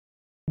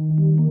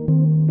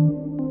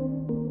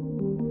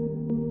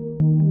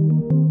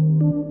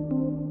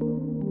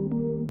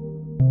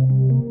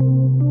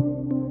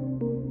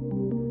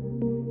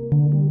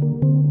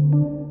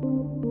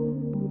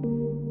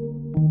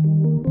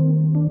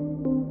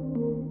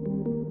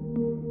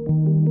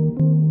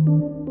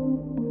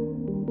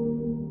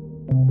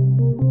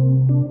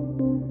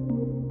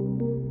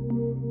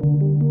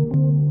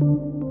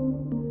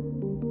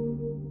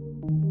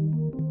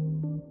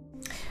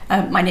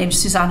My name's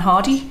Suzanne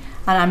Hardy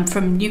and I'm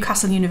from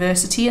Newcastle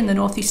University in the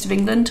northeast of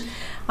England.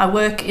 I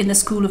work in the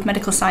School of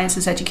Medical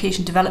Sciences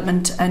Education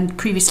Development and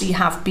previously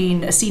have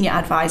been a senior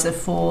advisor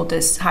for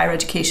this Higher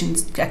Education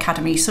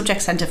Academy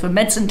Subject Centre for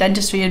Medicine,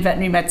 Dentistry and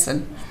Veterinary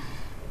Medicine.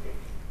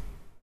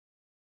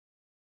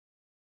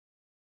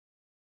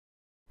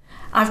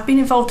 I've been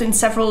involved in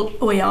several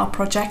OER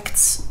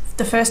projects.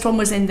 The first one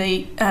was in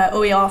the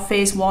OER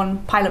Phase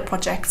 1 pilot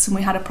projects, and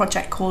we had a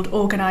project called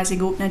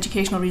Organising Open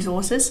Educational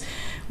Resources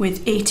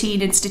with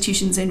 18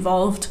 institutions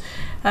involved.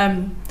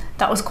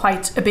 That was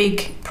quite a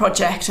big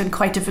project and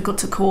quite difficult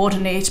to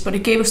coordinate, but it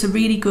gave us a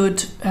really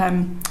good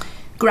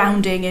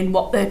grounding in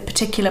what the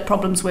particular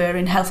problems were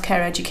in healthcare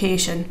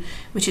education,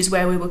 which is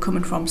where we were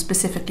coming from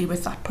specifically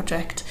with that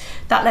project.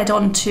 That led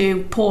on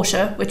to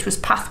Portia, which was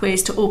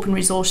Pathways to Open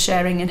Resource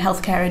Sharing in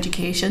Healthcare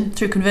Education,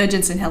 through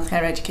Convergence in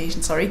Healthcare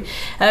Education,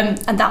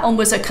 and that one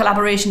was a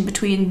collaboration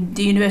between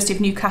the University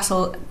of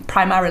Newcastle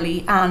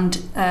primarily and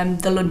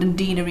the London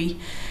Deanery,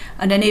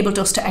 and enabled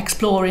us to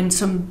explore in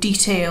some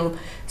detail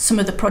some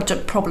of the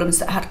project problems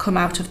that had come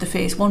out of the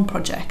Phase 1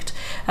 project.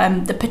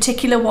 The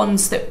particular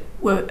ones that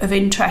were of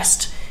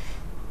interest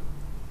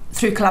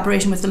through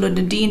collaboration with the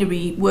London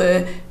Deanery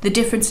were the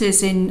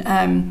differences in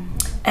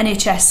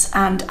NHS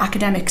and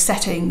academic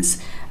settings,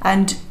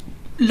 and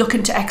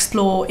looking to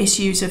explore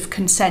issues of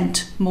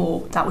consent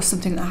more. That was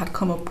something that had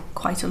come up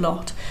quite a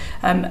lot.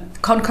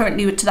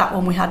 Concurrently to that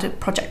one, we had a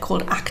project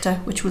called ACTA,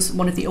 which was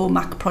one of the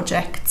OMAC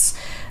projects,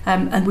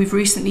 and we've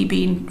recently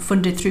been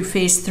funded through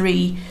Phase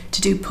 3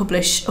 to do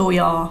Publish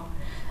OER.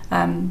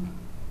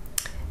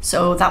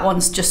 So that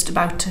one's just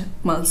about,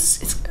 well,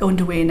 it's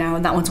underway now,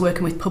 and that one's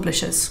working with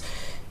publishers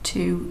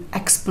to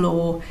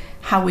explore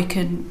how we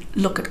can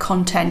look at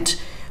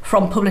content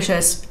from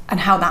publishers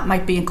and how that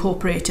might be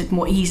incorporated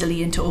more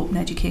easily into open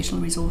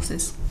educational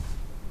resources.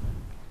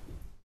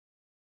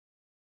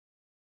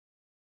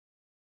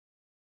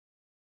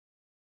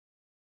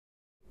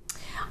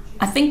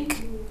 I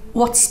think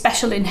what's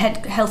special in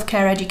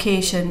healthcare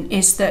education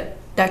is that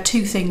there are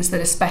two things that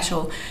are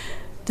special.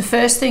 The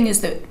first thing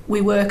is that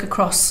we work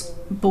across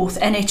both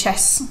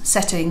NHS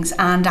settings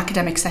and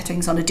academic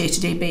settings on a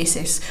day-to-day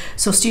basis.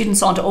 So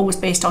students aren't always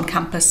based on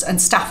campus,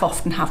 and staff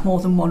often have more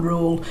than one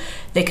role.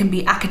 They can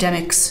be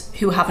academics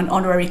who have an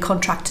honorary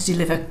contract to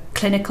deliver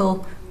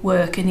clinical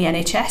work in the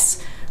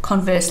NHS.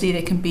 Conversely,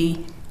 they can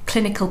be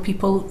clinical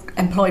people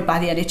employed by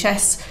the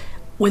NHS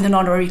with an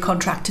honorary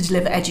contract to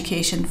deliver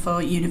education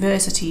for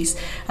universities.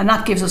 And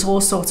that gives us all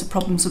sorts of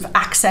problems of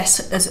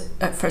access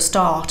for a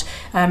start.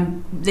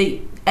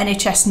 The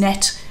NHS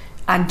Net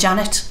and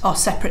Janet are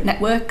separate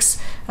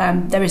networks.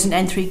 There is an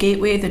N3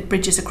 gateway that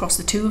bridges across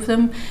the two of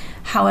them.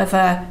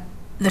 However,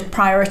 the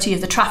priority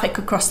of the traffic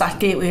across that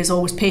gateway is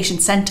always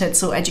patient-centred,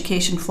 so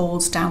education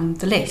falls down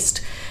the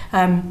list.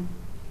 The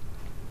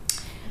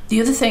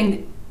other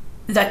thing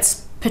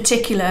that's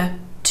particular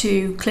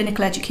to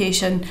clinical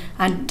education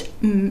and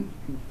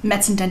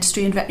medicine,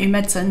 dentistry and veterinary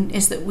medicine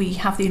is that we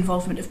have the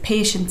involvement of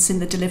patients in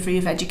the delivery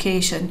of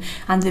education,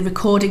 and the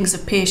recordings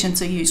of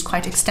patients are used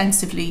quite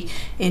extensively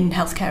in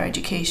healthcare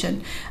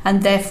education,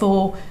 and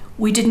therefore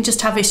we didn't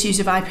just have issues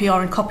of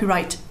IPR and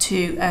copyright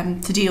to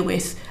deal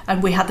with,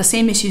 and we had the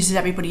same issues as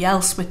everybody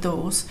else with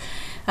those.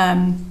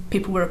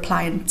 People were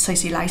applying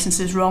CC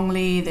licenses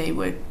wrongly, they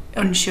were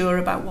unsure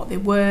about what they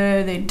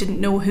were, they didn't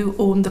know who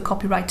owned the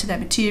copyright to their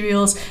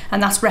materials,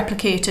 and that's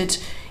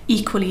replicated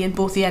equally in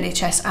both the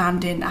NHS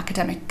and in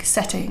academic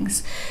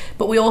settings.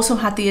 But we also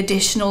had the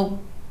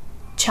additional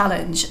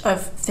challenge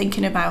of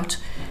thinking about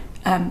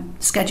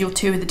Schedule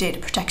 2 of the Data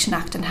Protection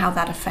Act and how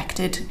that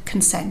affected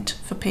consent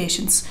for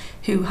patients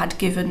who had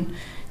given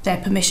their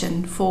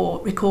permission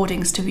for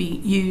recordings to be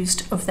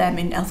used of them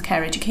in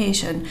healthcare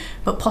education,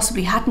 but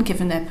possibly hadn't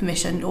given their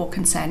permission or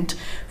consent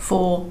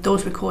for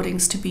those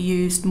recordings to be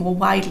used more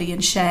widely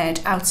and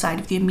shared outside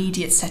of the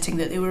immediate setting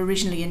that they were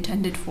originally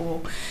intended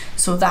for.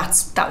 So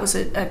that was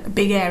a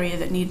big area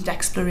that needed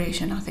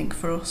exploration, I think,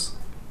 for us.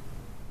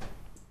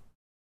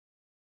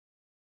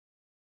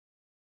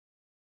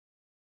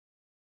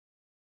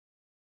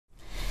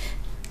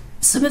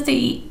 Some of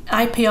the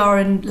IPR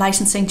and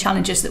licensing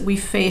challenges that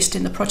we've faced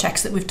in the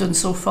projects that we've done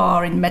so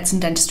far in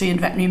medicine, dentistry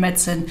and veterinary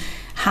medicine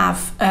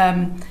have,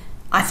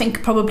 I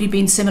think, probably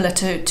been similar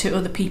to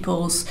other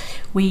people's.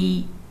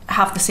 We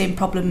have the same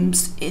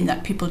problems in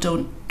that people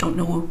don't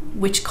know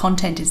which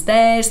content is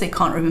theirs, they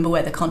can't remember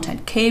where the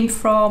content came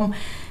from.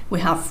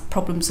 We have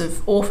problems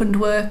of orphaned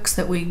works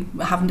that we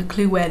haven't a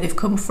clue where they've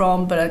come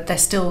from, but they're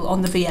still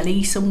on the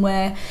VLE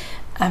somewhere.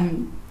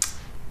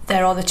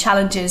 There are the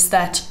challenges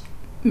that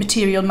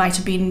material might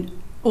have been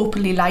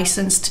openly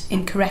licensed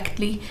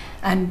incorrectly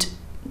and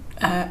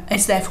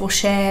is therefore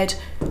shared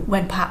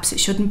when perhaps it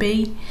shouldn't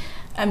be,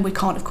 and we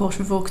can't of course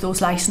revoke those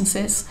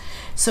licenses.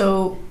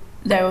 So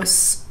there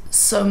was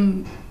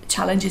some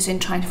challenges in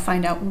trying to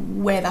find out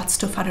where that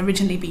stuff had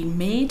originally been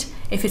made.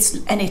 If it's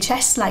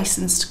NHS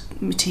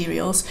licensed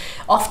materials,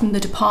 often the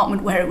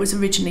department where it was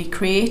originally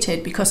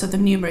created, because of the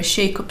numerous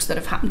shake-ups that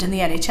have happened in the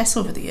NHS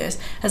over the years,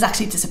 has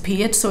actually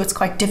disappeared. So it's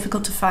quite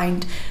difficult to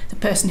find the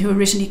person who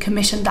originally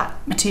commissioned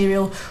that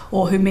material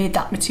or who made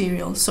that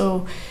material.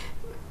 So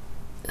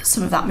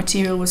some of that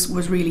material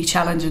was really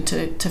challenging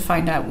to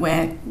find out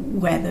where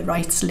the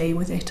rights lay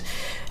with it.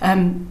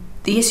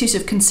 The issues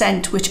of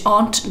consent, which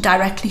aren't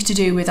directly to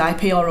do with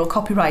IPR or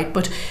copyright,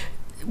 but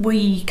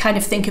we kind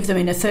of think of them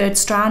in a third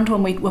strand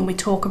when we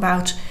talk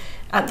about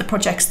the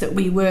projects that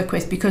we work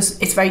with, because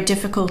it's very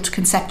difficult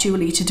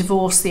conceptually to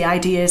divorce the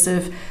ideas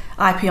of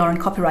IPR and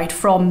copyright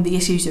from the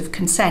issues of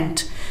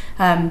consent,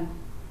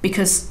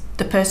 because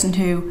the person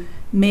who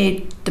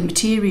made the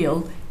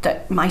material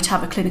that might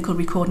have a clinical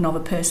recording of a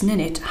person in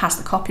it has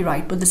the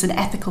copyright, but there's an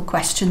ethical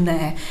question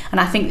there. And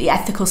I think the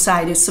ethical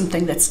side is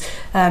something that's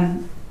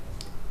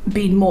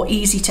been more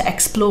easy to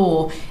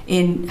explore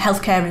in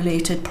healthcare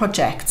related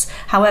projects.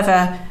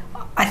 However,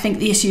 I think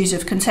the issues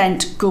of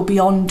consent go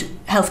beyond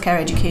healthcare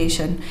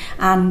education,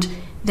 and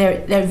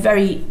they're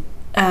very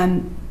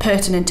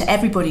pertinent to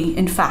everybody.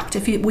 In fact,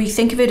 we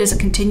think of it as a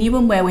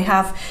continuum where we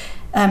have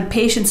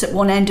patients at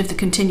one end of the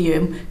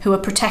continuum who are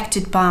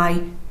protected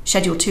by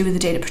Schedule 2 of the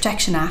Data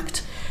Protection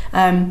Act,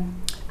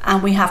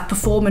 and we have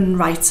performance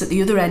rights at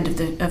the other end of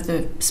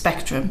the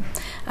spectrum,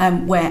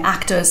 where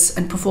actors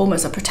and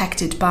performers are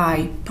protected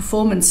by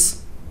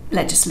performance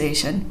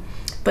legislation.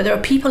 But there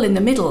are people in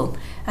the middle,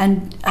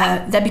 and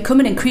they're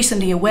becoming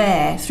increasingly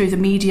aware through the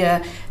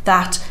media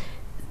that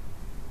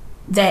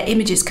their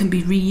images can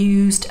be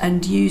reused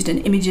and used,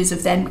 and images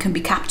of them can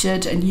be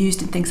captured and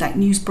used in things like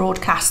news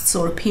broadcasts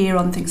or appear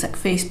on things like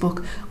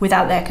Facebook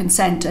without their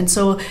consent. And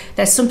so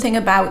there's something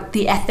about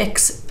the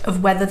ethics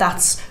of whether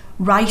that's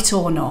right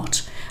or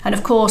not. And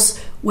of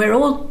course, we're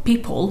all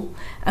people,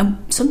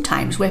 and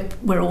sometimes we're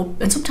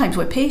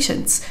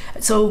patients.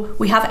 So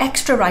we have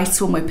extra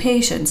rights when we're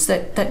patients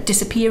that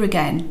disappear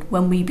again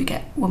when we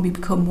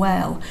become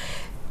well.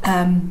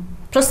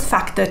 Plus the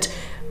fact that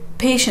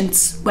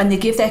patients, when they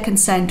give their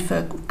consent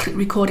for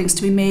recordings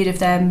to be made of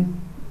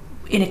them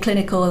in a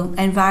clinical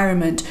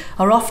environment,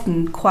 are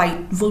often quite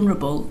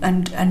vulnerable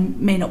and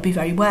may not be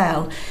very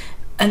well.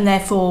 And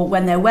therefore,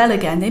 when they're well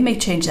again, they may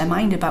change their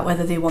mind about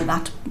whether they want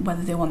that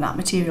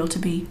material to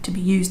be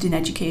used in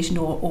education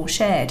or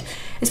shared.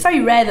 It's very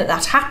rare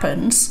that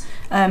happens.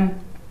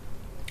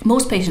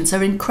 Most patients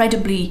are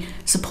incredibly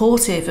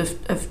supportive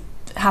of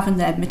having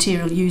their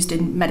material used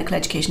in medical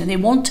education, and they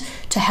want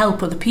to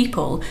help other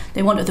people.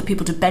 They want other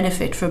people to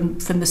benefit from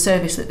the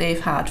service that they've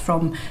had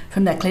from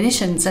their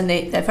clinicians, and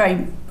they're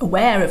very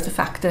aware of the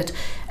fact that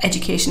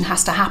education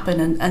has to happen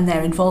and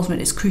their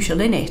involvement is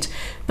crucial in it.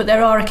 But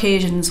there are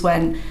occasions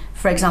when,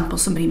 for example,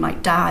 somebody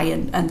might die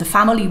and the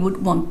family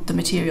would want the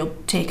material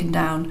taken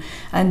down,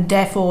 and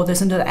therefore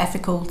there's another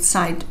ethical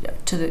side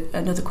to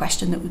another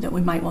question that we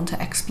might want to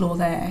explore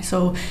there.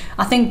 So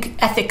I think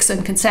ethics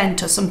and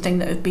consent are something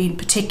that have been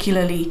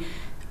particularly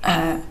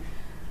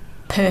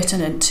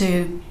pertinent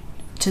to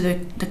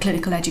the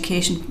clinical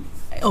education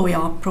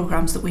OER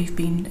programmes that we've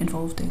been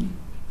involved in.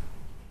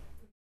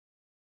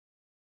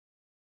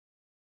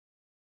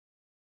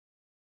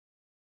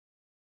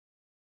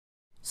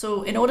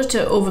 So in order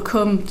to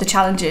overcome the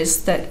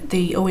challenges that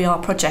the OER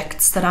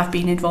projects that I've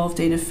been involved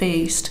in have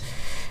faced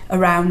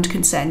around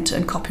consent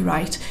and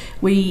copyright,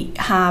 we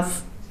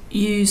have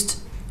used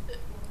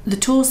the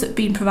tools that have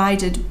been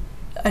provided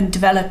and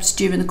developed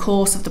during the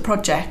course of the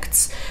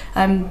projects,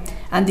 and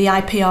the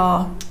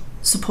IPR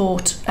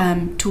support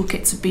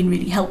toolkits have been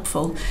really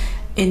helpful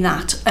in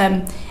that.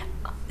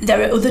 There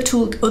are other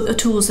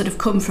tools that have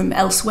come from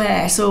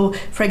elsewhere. So,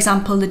 for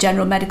example, the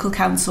General Medical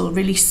Council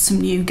released some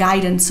new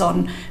guidance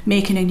on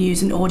making and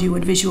using audio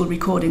and visual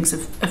recordings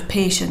of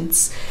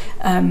patients,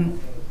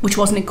 which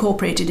wasn't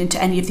incorporated into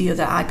any of the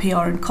other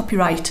IPR and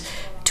copyright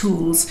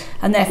tools,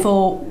 and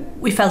therefore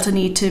we felt a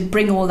need to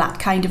bring all that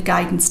kind of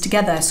guidance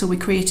together. So we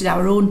created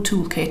our own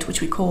toolkit,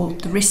 which we call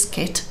the Risk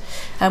Kit,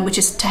 which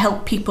is to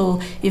help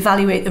people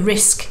evaluate the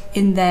risk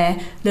in their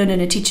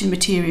learning and teaching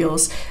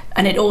materials,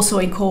 and it also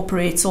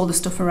incorporates all the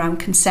stuff around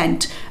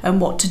consent and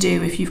what to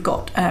do if you've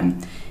got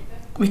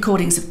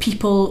recordings of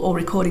people or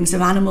recordings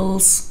of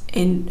animals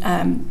in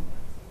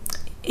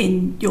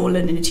your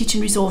learning and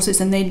teaching resources,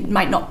 and they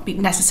might not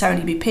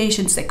necessarily be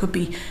patients. They could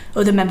be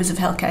other members of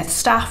healthcare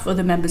staff,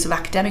 other members of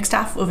academic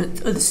staff,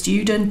 other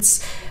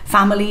students,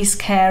 families,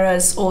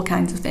 carers, all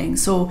kinds of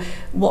things. So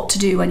what to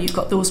do when you've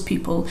got those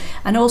people,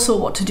 and also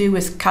what to do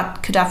with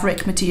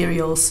cadaveric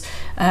materials.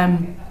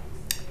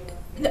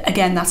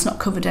 Again, that's not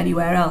covered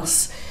anywhere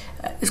else.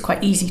 It's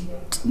quite easy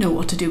to know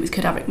what to do with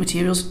cadaveric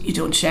materials. You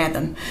don't share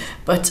them,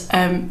 but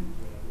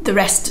the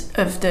rest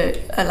of the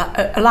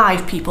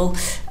alive people,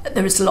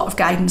 there is a lot of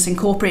guidance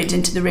incorporated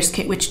into the Risk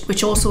Kit,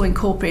 which also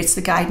incorporates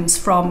the guidance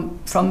from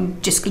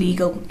JISC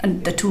Legal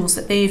and the tools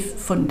that they've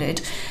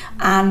funded,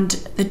 and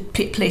the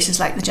places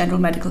like the General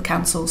Medical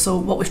Council. So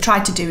what we've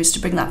tried to do is to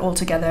bring that all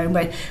together,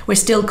 and we're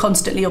still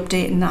constantly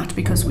updating that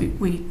because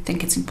we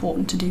think it's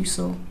important to do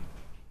so.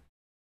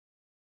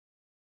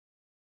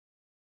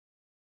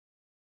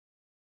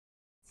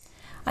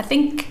 I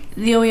think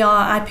the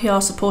OER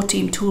IPR support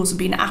team tools have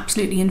been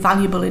absolutely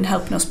invaluable in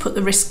helping us put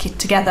the risk kit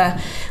together.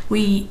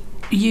 We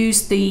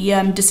used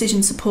the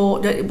decision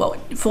support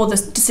for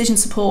the decision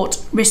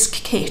support risk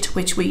kit,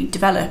 which we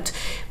developed.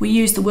 We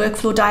used the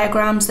workflow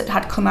diagrams that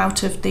had come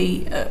out of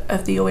the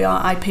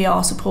OER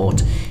IPR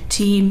support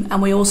team,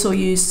 and we also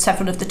used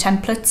several of the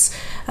templates.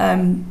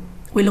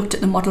 We looked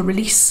at the model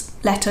release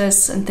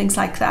letters and things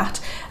like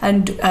that,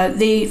 and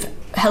they've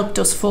helped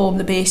us form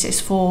the basis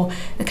for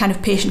the kind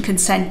of patient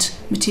consent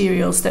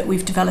materials that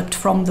we've developed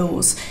from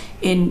those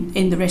in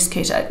the risk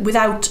kit.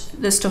 Without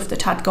the stuff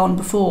that had gone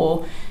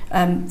before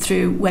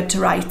through Web to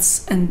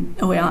Rights and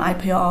OER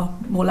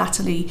IPR more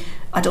latterly,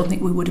 I don't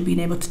think we would have been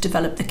able to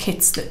develop the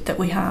kits that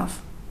we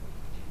have.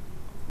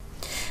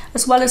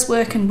 As well as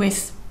working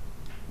with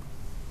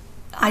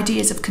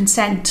ideas of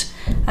consent,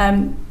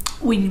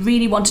 we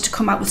really wanted to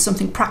come out with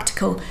something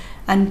practical.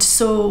 And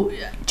so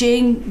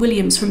Jane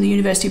Williams from the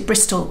University of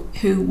Bristol,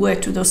 who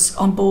worked with us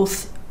on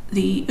both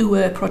the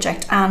OER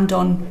project and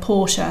on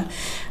Portia,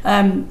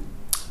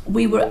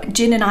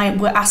 Jin and I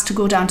were asked to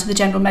go down to the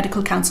General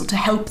Medical Council to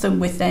help them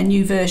with their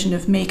new version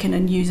of making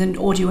and using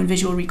audio and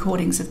visual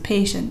recordings of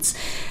patients.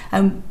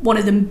 One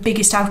of the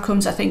biggest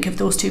outcomes, I think, of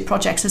those two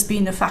projects has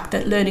been the fact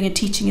that learning and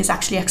teaching is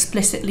actually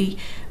explicitly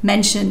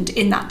mentioned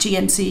in that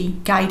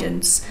GMC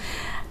guidance.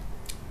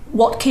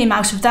 What came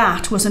out of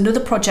that was another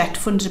project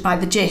funded by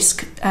the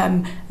JISC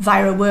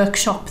via a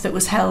workshop that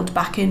was held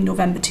back in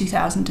November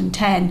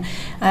 2010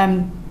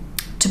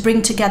 to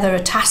bring together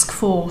a task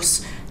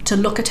force to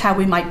look at how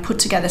we might put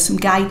together some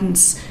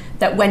guidance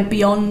that went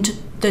beyond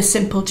the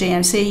simple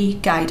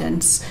JMC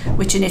guidance,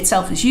 which in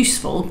itself is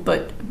useful,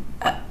 but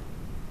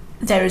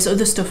there is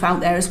other stuff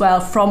out there as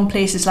well from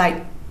places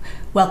like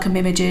Welcome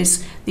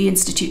Images, the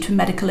Institute for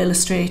Medical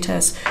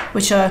Illustrators,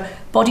 which are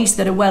bodies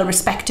that are well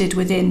respected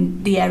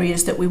within the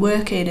areas that we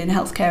work in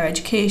healthcare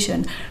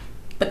education.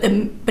 But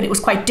it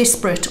was quite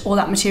disparate, all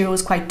that material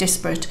was quite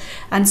disparate.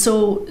 And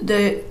so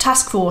the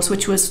task force,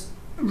 which was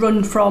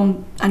run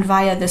from and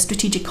via the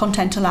Strategic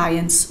Content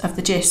Alliance of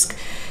the JISC,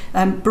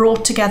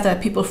 brought together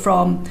people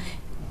from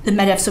the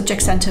MEDEV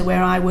Subject Centre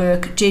where I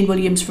work, Jane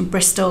Williams from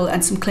Bristol,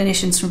 and some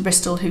clinicians from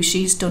Bristol who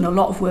she's done a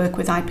lot of work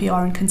with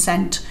IPR and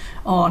consent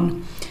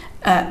on.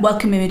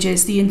 Welcome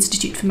Images, the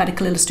Institute for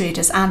Medical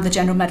Illustrators, and the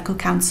General Medical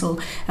Council,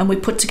 and we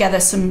put together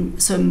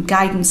some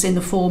guidance in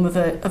the form of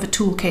a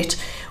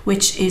toolkit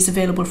which is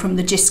available from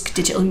the JISC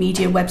digital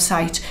media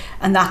website,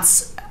 and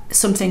that's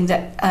something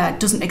that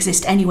doesn't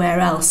exist anywhere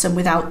else. And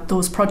without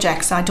those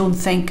projects, I don't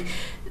think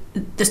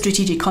the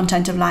Strategic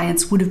Content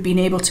Alliance would have been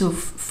able to have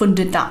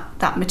funded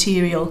that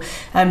material.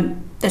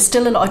 There's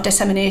still a lot of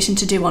dissemination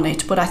to do on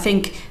it, but I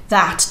think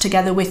that,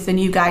 together with the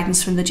new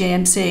guidance from the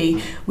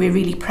JMC, we're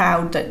really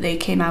proud that they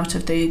came out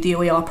of the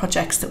OER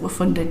projects that were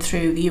funded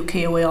through the UK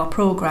OER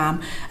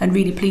programme, and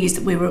really pleased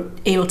that we were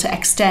able to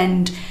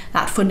extend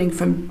that funding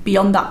from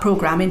beyond that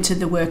programme into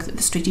the work that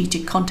the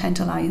Strategic Content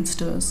Alliance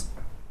does.